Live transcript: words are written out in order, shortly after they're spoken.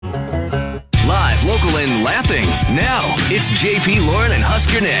It's JP, Lauren, and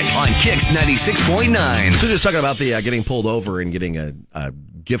Husker Nick on Kix 96.9. So just talking about the getting pulled over and getting a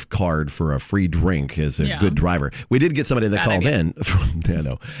gift card for a free drink as a good driver. We did get somebody that called in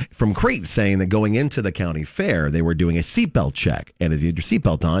from Crete saying that going into the county fair, they were doing a seatbelt check. And if you had your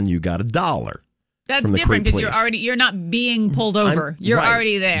seatbelt on, you got $1. That's different because you're not being pulled over. You're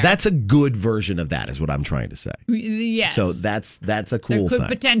already there. That's a good version of that, is what I'm trying to say. Yes. So that's a cool thing. There could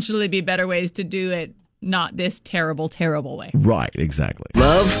potentially be better ways to do it, not this terrible, terrible way. Right, exactly.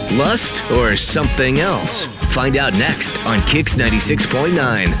 Love, lust, or something else? Find out next on Kix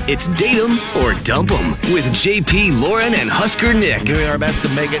 96.9. It's Date 'em or Dump 'em with JP, Lauren, and Husker Nick. Doing our best to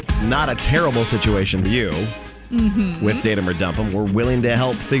make it not a terrible situation for you. With Date 'em or Dump 'em. We're willing to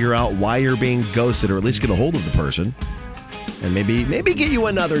help figure out why you're being ghosted, or at least get a hold of the person and maybe get you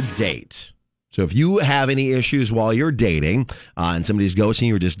another date. So if you have any issues while you're dating and somebody's ghosting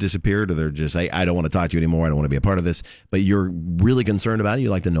you or just disappeared, or they're just, I don't want to talk to you anymore, I don't want to be a part of this, but you're really concerned about it,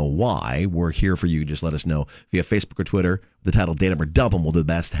 you'd like to know why, we're here for you. Just let us know via Facebook or Twitter. The title Date 'em or Dump 'em will do the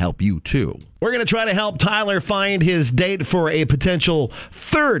best to help you too. We're going to try to help Tyler find his date for a potential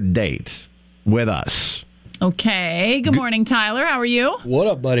third date with us. Okay. Good morning, Tyler. How are you? What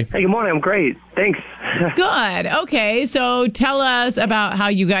up, buddy? Hey, good morning. I'm great. Thanks. Good. Okay. So tell us about how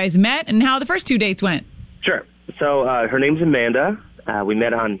you guys met and how the first 2 dates went. Sure. So her name's Amanda. We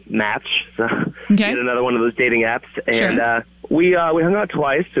met on Match. So Okay. another one of those dating apps. And Sure. we hung out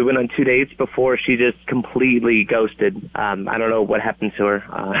twice. So we went on 2 dates before she just completely ghosted. I don't know what happened to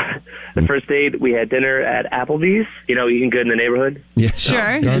her. The first date, we had dinner at Applebee's, eating good in the neighborhood. Yeah.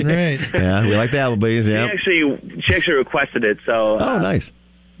 Sure. Darn right. Yeah, we like the Applebee's, yeah. She actually requested it. So Oh, nice.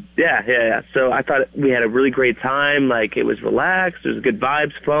 Yeah. So I thought we had a really great time. Like, it was relaxed. There was good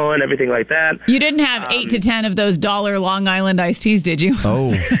vibes flowing, everything like that. You didn't have 8 to 10 of those $1 Long Island iced teas, did you?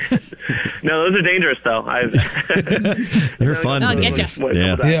 Oh. No, those are dangerous, though. They're fun. I'll get those. ya.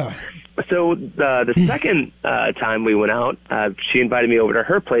 Yeah. Yeah. So the second time we went out, she invited me over to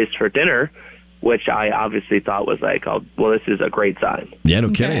her place for dinner, which I obviously thought was like, oh, well, this is a great sign. Yeah, no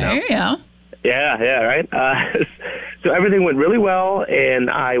kidding. Okay, yeah. Yeah, right? So everything went really well, and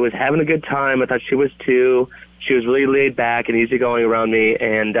I was having a good time. I thought she was too. She was really laid back and easygoing around me,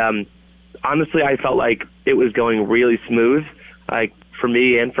 and honestly, I felt like it was going really smooth, like for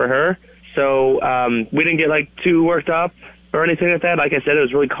me and for her. So we didn't get like too worked up or anything like that. Like I said, it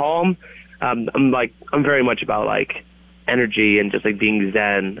was really calm. I'm very much about like energy and just like being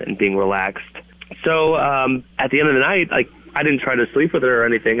zen and being relaxed. So at the end of the night, like I didn't try to sleep with her or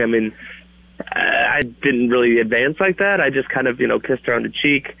anything. I mean, I didn't really advance like that. I just kind of, kissed her on the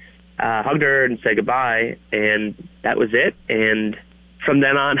cheek, hugged her and said goodbye, and that was it. And from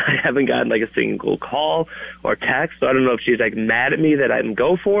then on, I haven't gotten like a single call or text. So I don't know if she's like mad at me that I didn't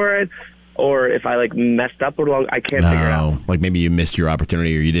go for it, or if I like messed up along. I can't figure it out. Like maybe you missed your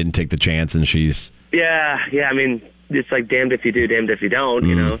opportunity, or you didn't take the chance, and she's. Yeah. I mean, it's like damned if you do, damned if you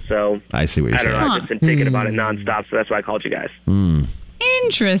don't. So I see what you're I don't saying. know. I've just been thinking about it nonstop, so that's why I called you guys.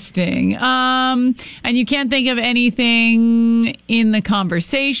 Interesting. And you can't think of anything in the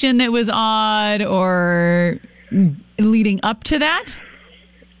conversation that was odd or leading up to that?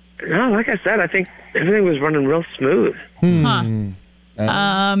 No, like I said, I think everything was running real smooth. Huh.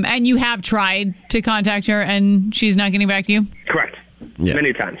 And you have tried to contact her and she's not getting back to you? Correct. Yeah.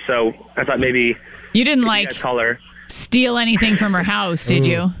 Many times. So I thought maybe You didn't you like guys call her. steal anything from her house, did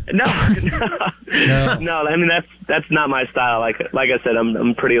you? No. I mean, that's not my style. Like I said,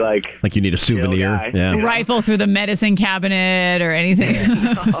 I'm pretty like you need a souvenir. guy. Yeah. Rifle through the medicine cabinet or anything?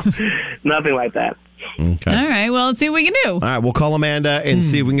 nothing like that. Okay. All right, well, let's see what we can do. All right, we'll call Amanda and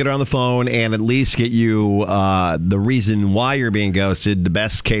see if we can get her on the phone and at least get you the reason why you're being ghosted. The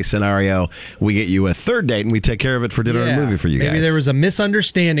best case scenario, we get you a third date and we take care of it for dinner and a movie for you guys. Maybe there was a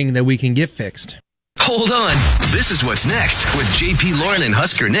misunderstanding that we can get fixed. Hold on. This is what's next with JP, Lauren, and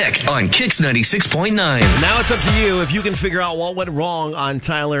Husker Nick on Kix 96.9. Now it's up to you. If you can figure out what went wrong on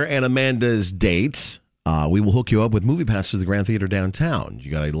Tyler and Amanda's date, we will hook you up with movie passes to the Grand Theater downtown.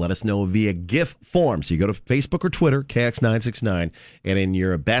 You got to let us know via GIF form. So you go to Facebook or Twitter, KX969, and in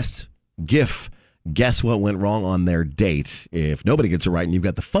your best GIF, guess what went wrong on their date. If nobody gets it right and you've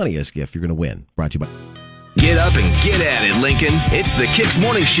got the funniest GIF, you're going to win. Brought to you by... Get up and get at it, Lincoln. It's the Kix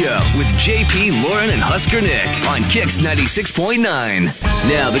Morning Show with JP, Lauren, and Husker Nick on Kix 96.9.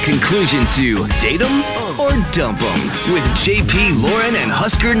 Now the conclusion to Date 'em or Dump 'em with JP, Lauren, and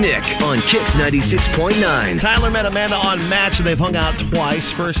Husker Nick on Kix 96.9. Tyler met Amanda on Match, and they've hung out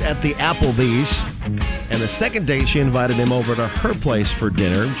twice. First at the Applebee's, and the second date, she invited him over to her place for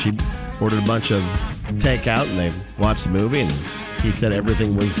dinner. She ordered a bunch of takeout, and they watched the movie, and he said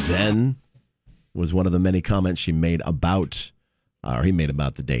everything was zen. was one of the many comments she made about, or he made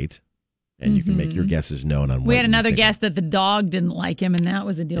about the date. And you can make your guesses known on. We had another guess that the dog didn't like him, and that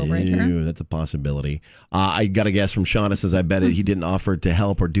was a deal breaker. Ew, that's a possibility. I got a guess from Shauna. Says, I bet he didn't offer to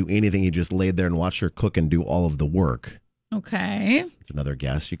help or do anything. He just laid there and watched her cook and do all of the work. Okay. That's another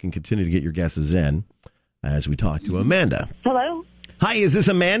guess. You can continue to get your guesses in as we talk to Amanda. Hello. Hi, is this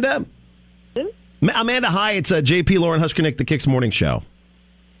Amanda? Who? Amanda, hi. It's JP, Lauren, Husker Nick, the Kicks Morning Show.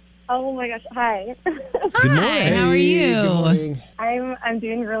 Oh my gosh, hi. Good morning. How are you? Good morning. I'm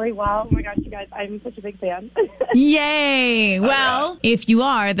doing really well. Oh my gosh, you guys, I'm such a big fan. Yay! Well, if you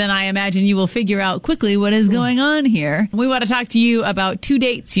are, then I imagine you will figure out quickly what is going on here. We want to talk to you about 2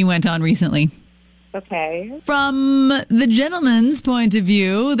 dates you went on recently. Okay. From the gentleman's point of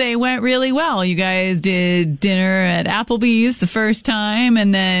view, they went really well. You guys did dinner at Applebee's the first time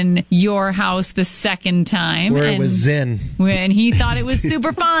and then your house the second time. Where it was zen. When he thought it was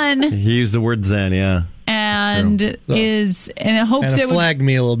super fun. He used the word zen, yeah. And hopes Kind of there would, flagged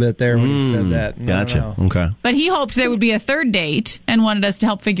me a little bit there when you said that. No, Gotcha. no. Okay. but he hoped there would be a third date and wanted us to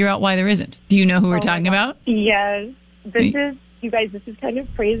help figure out why there isn't. Do you know who we're talking about? Yes. You guys, this is kind of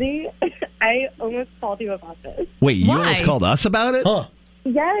crazy. I almost called you about this. Wait, you Why? almost called us about it? Huh.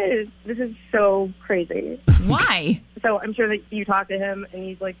 Yes. This is so crazy. Why? So I'm sure that you talked to him and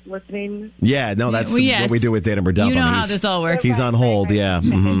he's like listening. Yeah, no, that's Well, yes. what we do with Date 'em or Dump 'em. You know how He's- this all works. He's on hold, yeah.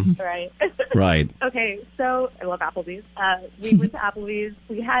 Mhm. Right. Right. Okay, so I love Applebee's. We went to Applebee's.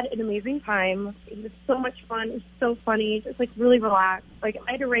 We had an amazing time. It was so much fun. It was so funny. Just like really relaxed. Like if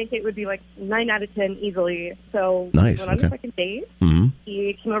I had to rank it, it would be like 9 out of 10 easily. So Nice, we went on okay. the second date. hmm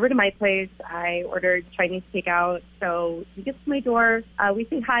He came over to my place. I ordered Chinese takeout. So he gets to my door. We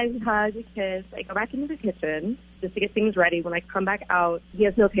say hi, we hug, we kiss. I go back into the kitchen just to get things ready. When I come back out, he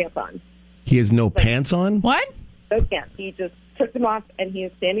has no pants on. He has no pants on? What? No pants. He just took them off, and he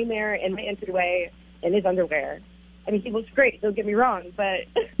is standing there in my entryway in his underwear. I mean, he looks great. Don't get me wrong, but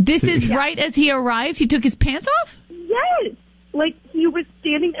This is right as he arrived? He took his pants off? yes, like he was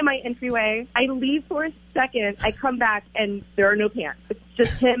standing in my entryway. I leave for a second. I come back, and there are no pants. It's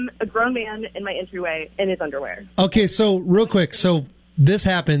just him, a grown man, in my entryway in his underwear. Okay, so real quick. So this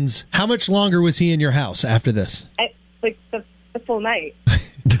happens. How much longer was he in your house after this? Like the full night.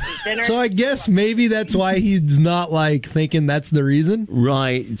 Dinner. So I guess maybe that's why he's not like thinking that's the reason.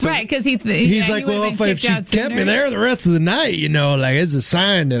 Right. So Right, because He's like, well, if she kept me there the rest of the night, like it's a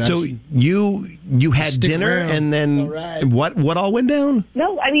sign that So you had Stick dinner around. and then All right. what all went down?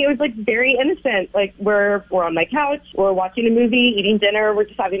 No, I mean, it was like very innocent. Like we're on my couch, we're watching a movie, eating dinner, we're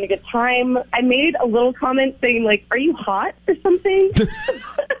just having a good time. I made a little comment saying like, "Are you hot?" or something,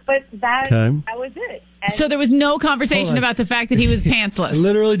 but that was it. And So there was no Hold conversation on. about the fact that he was pantsless.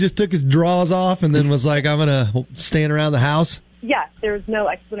 literally just took his drawers off and then was like, I'm gonna stand around the house. yeah, there was no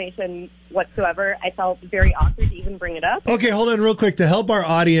explanation whatsoever. I felt very awkward to even bring it up. Okay, hold on real quick. To help our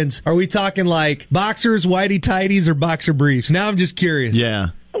audience, are we talking like boxers, whitey tighties, or boxer briefs? Now I'm just curious. Yeah.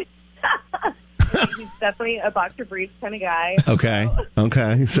 He's definitely a boxer briefs kind of guy. Okay.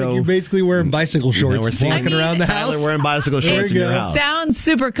 Okay. So So you're basically wearing bicycle shorts, we're seeing- walking I mean, around the Tyler house. wearing bicycle There shorts you in your go. house. Sounds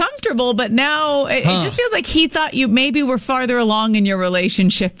super comfortable, but now it just feels like he thought you maybe were farther along in your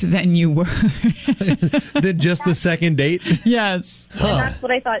relationship than you were. Did just the second date? Yes. And that's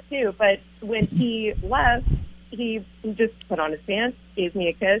what I thought too. But when he left, he just put on his pants, gave me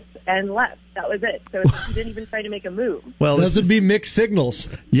a kiss, and left. That was it. So he didn't even try to make a move. Well, Those would be mixed signals.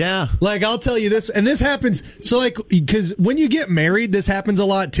 yeah. Like, I'll tell you this, and this happens, so like, because when you get married, this happens a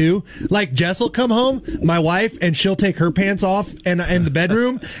lot too. Like, Jess will come home, my wife, and she'll take her pants off in the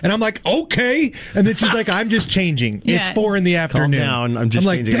bedroom, and I'm like, okay. And then she's like, I'm just changing. Yeah. It's 4 in the Calm afternoon. down. I'm just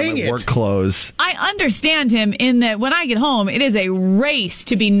like, changing dang my it. work clothes. I understand him in that when I get home, it is a race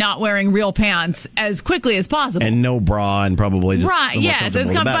to be not wearing real pants as quickly as possible. And no bra and probably just Right, the more yes. It's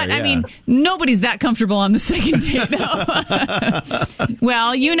comfortable, the but better, I yeah. mean, nobody's that comfortable on the second date, though.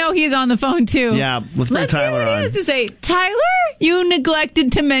 Well, you know he's on the phone, too. Yeah, let's bring Let's Tyler see what on. it is to say. Tyler, you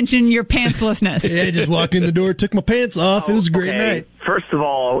neglected to mention your pantslessness. Yeah, I just walked in the door, took my pants off. It was a great Okay, night. First of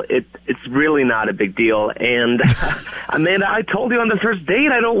all, it's really not a big deal. And Amanda, I told you on the first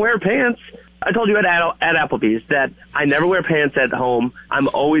date I don't wear pants. I told you at Applebee's that I never wear pants at home. I'm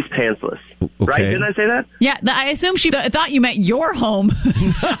always pantsless. Right? Didn't I say that? Yeah, I assume she thought you meant your home.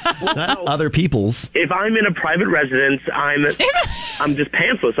 Not other people's. If I'm in a private residence, I'm just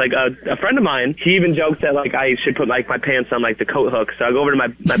pantsless. Like a friend of mine, he even jokes that like I should put like my pants on like the coat hook. So I go over to my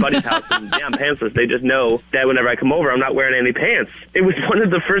buddy's house and yeah, I'm pantsless. They just know that whenever I come over, I'm not wearing any pants. It was one of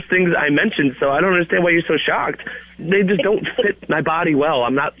the first things I mentioned, so I don't understand why you're so shocked. they just don't fit my body well.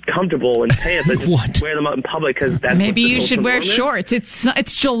 I'm not comfortable in pants. I just wear them out in public because that's Maybe what you should wear norm is. shorts.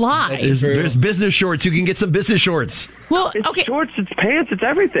 It's July. There's business shorts. You can get some business shorts. Well, It's okay. shorts, it's pants, it's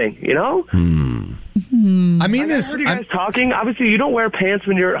everything, you know? I mean, I heard you guys talking. Obviously, you don't wear pants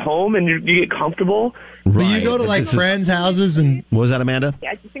when you're at home and you get comfortable. but you go to like This is- friends' houses and What was that, Amanda?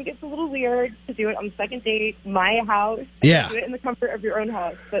 Yeah, I just think it's a little weird to do it on the second date, my house. Yeah. Do it in the comfort of your own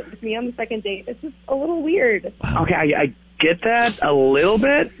house. But with me on the second date, it's just a little weird. Okay, I get that a little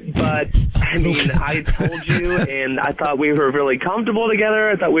bit, but I mean, I told you, and I thought we were really comfortable together.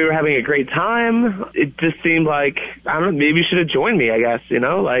 I thought we were having a great time. It just seemed like, I don't know, maybe you should have joined me, I guess, you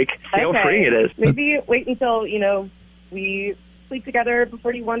know? Like, see how freeing it is. Maybe wait until, we sleep together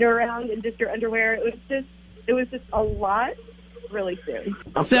before you wander around in just your underwear. It was just a lot really soon.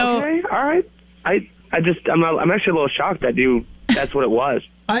 So- Okay, all right. I'm actually a little shocked that that's what it was.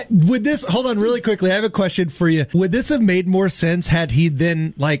 hold on really quickly. I have a question for you. Would this have made more sense had he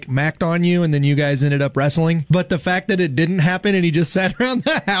then like macked on you and then you guys ended up wrestling? But the fact that it didn't happen and he just sat around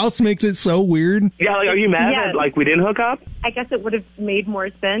the house makes it so weird. Yeah, like, are you mad Yeah. that, like, we didn't hook up? I guess it would have made more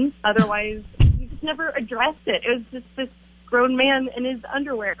sense. Otherwise, you just never addressed it. It was just this grown man in his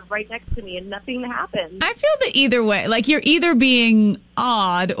underwear right next to me, and nothing happened. I feel that either way, like you're either being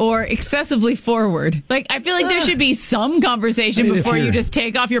odd or excessively forward. Like I feel like there should be some conversation mean, if before you you're- just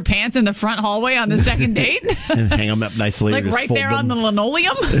take off your pants in the front hallway on the second date, And hang them up nicely. like just right fold there on the them.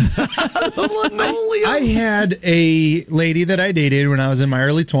 linoleum. I had a lady that I dated when I was in my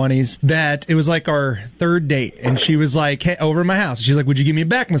early 20s that it was like our third date. And she was like, hey, over at my house. She's like, would you give me a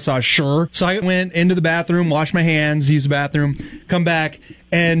back massage? Sure. So I went into the bathroom, washed my hands, used the bathroom, come back,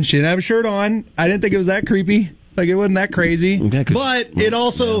 and she didn't have a shirt on. I didn't think it was that creepy. Like, it wasn't that crazy. Okay, 'cause- But it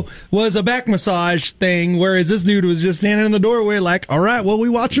also was a back massage thing, whereas this dude was just standing in the doorway like, all right, well, we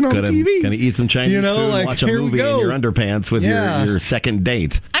watching on TV. Gonna eat some Chinese You know, food, like, watch a here we movie in go. your underpants with Yeah. your second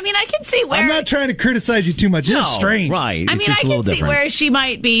date. I mean, I can see where. I'm not trying to criticize you too much. It's just strange. Right. I It's mean, just I a little can see different. where she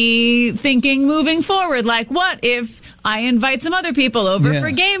might be thinking moving forward, like, what if I invite some other people over Yeah.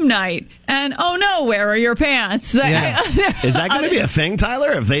 for game night? And oh no, where are your pants? Yeah. Is that going to be a thing,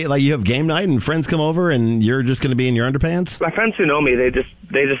 Tyler? If they like you have game night and friends come over and you're just going to be in your underpants? My friends who know me, they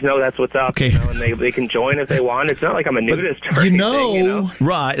just know that's what's up, Okay. and they can join if they want. It's not like I'm a nudist or You anything, know, you know?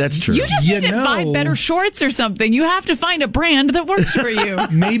 Right, that's true. You just You need to buy know. better shorts or something. You have to find a brand that works for you.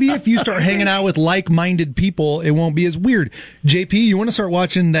 maybe if you start hanging out with like-minded people, it won't be as weird. JP, you want to start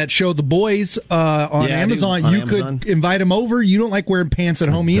watching that show, The Boys, on Yeah, I do, Amazon? on You Amazon. could invite them over. You don't like wearing pants at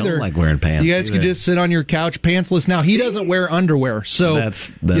home don't either. like wearing pants You guys could either. just sit on your couch pantsless. Now he doesn't wear underwear, so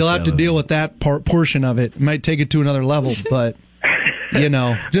That's you'll have to the other deal thing. with that portion of it. Might take it to another level, but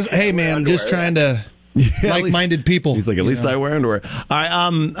just hey man, just trying to like-minded people. He's like, at least I wear underwear. All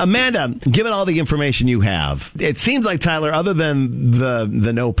right, Amanda, given all the information you have, it seems like Tyler, other than the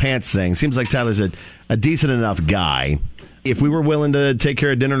no pants thing, seems like Tyler's a decent enough guy. If we were willing to take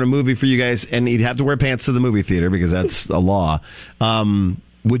care of dinner and a movie for you guys, and he'd have to wear pants to the movie theater because that's a law,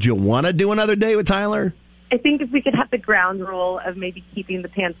 would you want to do another day with Tyler? I think if we could have the ground rule of maybe keeping the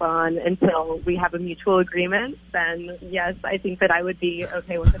pants on until we have a mutual agreement, then yes, I think that I would be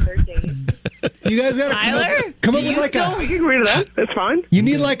okay with a third date. You guys got Tyler, come do up with you like still- We can agree to that. That's fine. You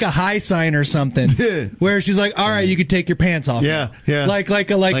need like a high sign or something where she's like, all right, you could take your pants off. Yeah, yeah. Like She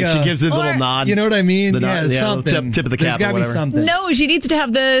gives it a Or- little nod. you know what I mean? The nod- Yeah, little something. tip of the There's cap or gotta be whatever. something. No, she needs to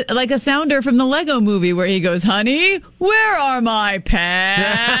have a sounder from the Lego movie where he goes, "Honey, where are my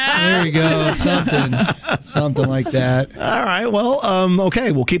pants?" There you go. Something like that. All right, well,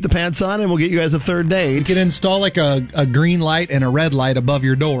 okay, we'll keep the pants on and we'll get you guys a third date. You can install like a green light and a red light above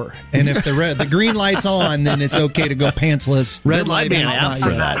your door. And if the green light's on, then it's okay to go pantsless. There Red might light be an means app not for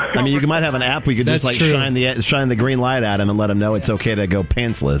yet. that. I mean, you might have an app where you could just That's like true. shine the green light at him and let him know it's okay to go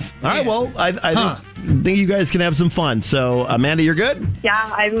pantsless. All right, well, I think you guys can have some fun. So, Amanda, you're good?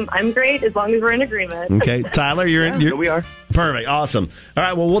 Yeah, I'm great as long as we're in agreement. Okay, Tyler, you're in. Here we are. Perfect, awesome. All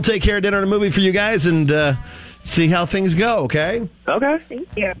right, well, we'll take care of dinner and a movie for you guys and see how things go. Okay, Okay. Thank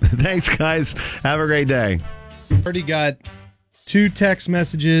you. thanks, guys. Have a great day. Already got 2 text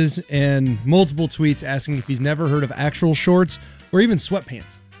messages and multiple tweets asking if he's never heard of actual shorts or even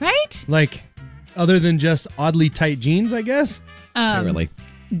sweatpants. Right? Like, other than just oddly tight jeans, I guess. Apparently.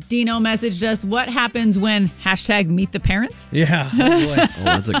 Dino messaged us, "What happens when #meet the parents?" Yeah. Oh, boy. Oh,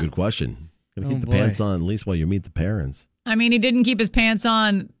 that's a good question. Gonna keep Oh, the boy. pants on at least while you meet the parents. I mean, he didn't keep his pants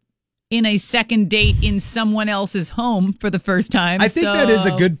on in a second date in someone else's home for the first time. I think that is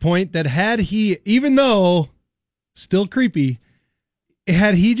a good point. That had he, even though still creepy,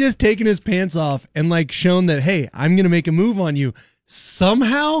 had he just taken his pants off and like shown that, hey, I'm going to make a move on you,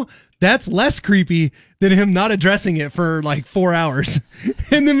 somehow That's less creepy than him not addressing it for like 4 hours.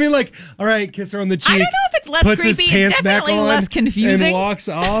 And then be like, all right, kiss her on the cheek. I don't know if it's less puts creepy. His pants It's definitely back on less confusing. And walks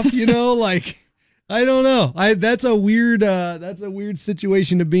off, like, I don't know. That's a weird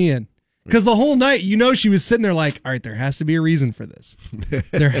situation to be in. Because the whole night, she was sitting there like, all right, there has to be a reason for this.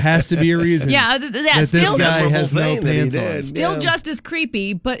 There has to be a reason. Yeah, that still this guy has no thing that he pants did. on. Still Yeah. just as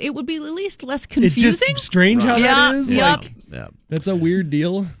creepy, but it would be at least less It's confusing. just strange how that is. Yep. Like, Yeah. that's a weird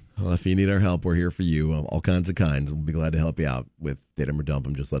deal. Well, if you need our help, we're here for you. All kinds of kinds. We'll be glad to help you out with Date 'em or Dump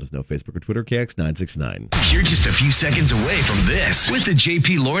 'em. Just let us know. Facebook or Twitter, KX969. You're just a few seconds away from this with the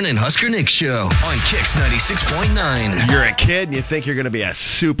JP Lauren and Husker Nick Show on Kix 96.9. You're a kid and you think you're going to be a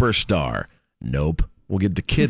superstar. Nope. We'll give the kids